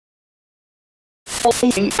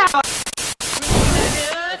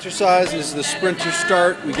Exercise is the sprinter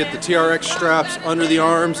start. We get the TRX straps under the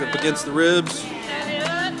arms, up against the ribs.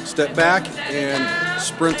 Step back and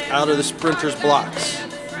sprint out of the sprinter's blocks.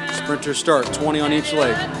 Sprinter start, 20 on each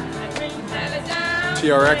leg.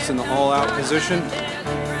 TRX in the all-out position.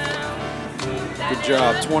 Good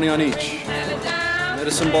job, 20 on each.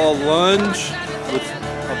 Medicine ball lunge with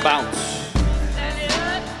a bounce.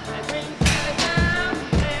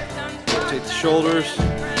 Rotate the shoulders.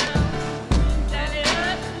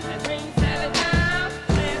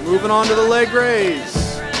 Moving on to the leg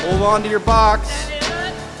raise. Hold on to your box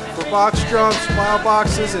for box jumps, pile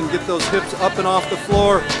boxes, and get those hips up and off the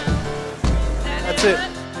floor. That's it.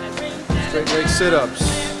 Straight leg sit-ups.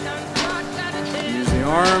 Use the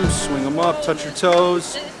arms, swing them up, touch your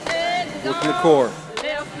toes, working the core.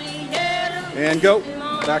 And go.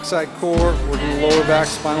 Backside core, working the lower back,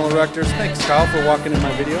 spinal erectors. Thanks, Kyle, for walking in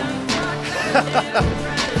my video.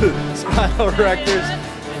 Spinal erectors,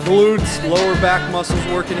 glutes, lower back muscles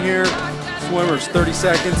working here. Swimmers, 30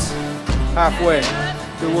 seconds, halfway.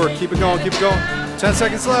 Good work. Keep it going, keep it going. 10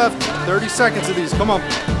 seconds left. 30 seconds of these. Come on.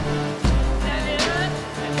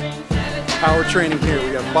 Power training here.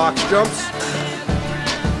 We got box jumps.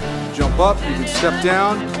 Jump up. You can step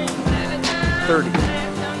down. 30.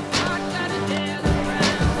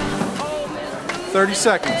 30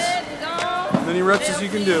 seconds. As many reps as you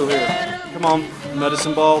can do here. Come on.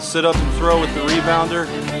 Medicine ball. Sit up and throw with the rebounder.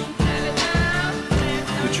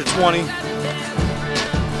 Get your 20.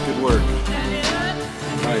 Good work.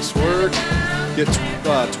 Nice work. Get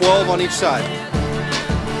 12 on each side.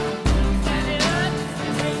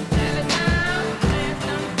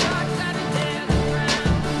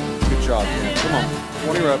 Good job, man. Come on.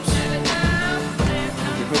 20 reps.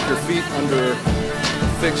 You hook your feet under a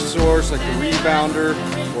fixed source like the rebounder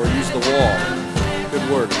or use the wall. Good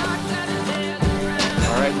work.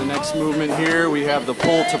 Alright, in the next movement here we have the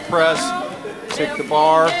pull to press. Take the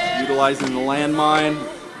bar, utilizing the landmine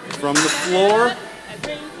from the floor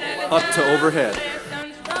up to overhead.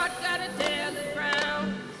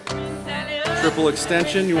 Triple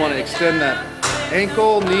extension, you want to extend that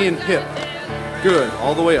ankle, knee, and hip. Good,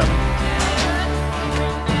 all the way up.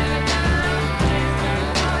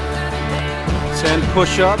 10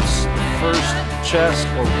 push-ups, first chest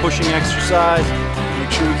or pushing exercise. Make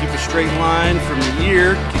sure you keep a straight line from the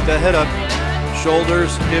ear, keep that head up.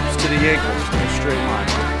 Shoulders, hips to the ankles, in a straight line.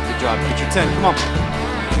 Good job, get your 10, come on.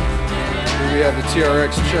 Here we have the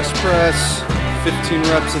TRX chest press, 15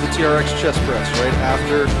 reps of the TRX chest press, right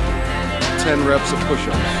after 10 reps of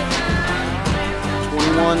push-ups.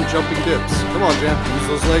 21 jumping dips. Come on, Jan, use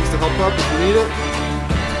those legs to help up if you need it.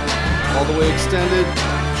 All the way extended,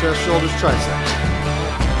 chest, shoulders, tricep.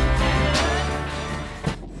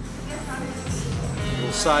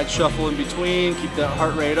 Little side shuffle in between, keep that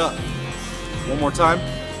heart rate up. One more time.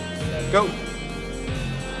 Go.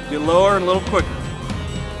 Get lower and a little quicker.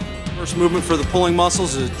 First movement for the pulling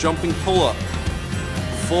muscles is jumping pull-up.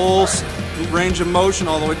 Full range of motion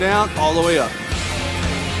all the way down, all the way up.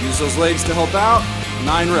 Use those legs to help out.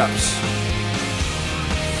 9 reps.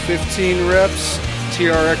 15 reps.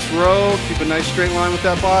 TRX row. Keep a nice straight line with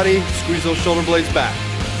that body. Squeeze those shoulder blades back.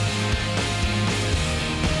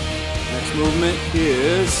 Next movement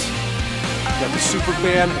is got the super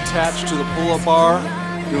band attached to the pull-up bar,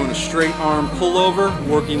 doing a straight arm pullover,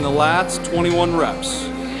 working the lats, 21 reps.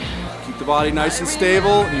 Keep the body nice and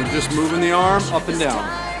stable, and you're just moving the arm up and down.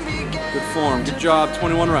 Good form, good job,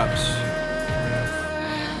 21 reps.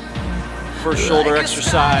 First shoulder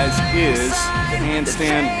exercise is the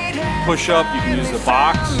handstand push-up. You can use the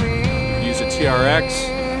box, you can use a TRX.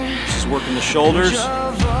 This is working the shoulders.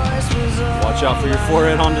 Watch out for your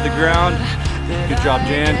forehead onto the ground. Good job,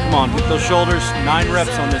 Jan. Come on, hit those shoulders. 9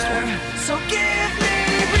 reps on this one. So give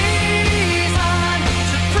me reason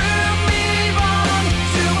to prove me wrong,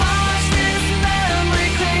 to wash this memory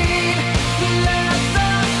clean. Let the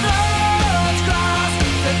thoughts cross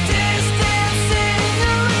the distance in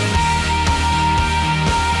your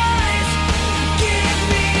eyes. Give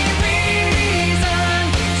me reason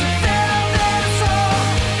to fill this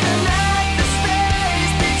hole, connect the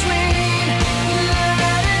space between.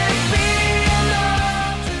 Let it be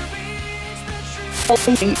enough to reach the truth.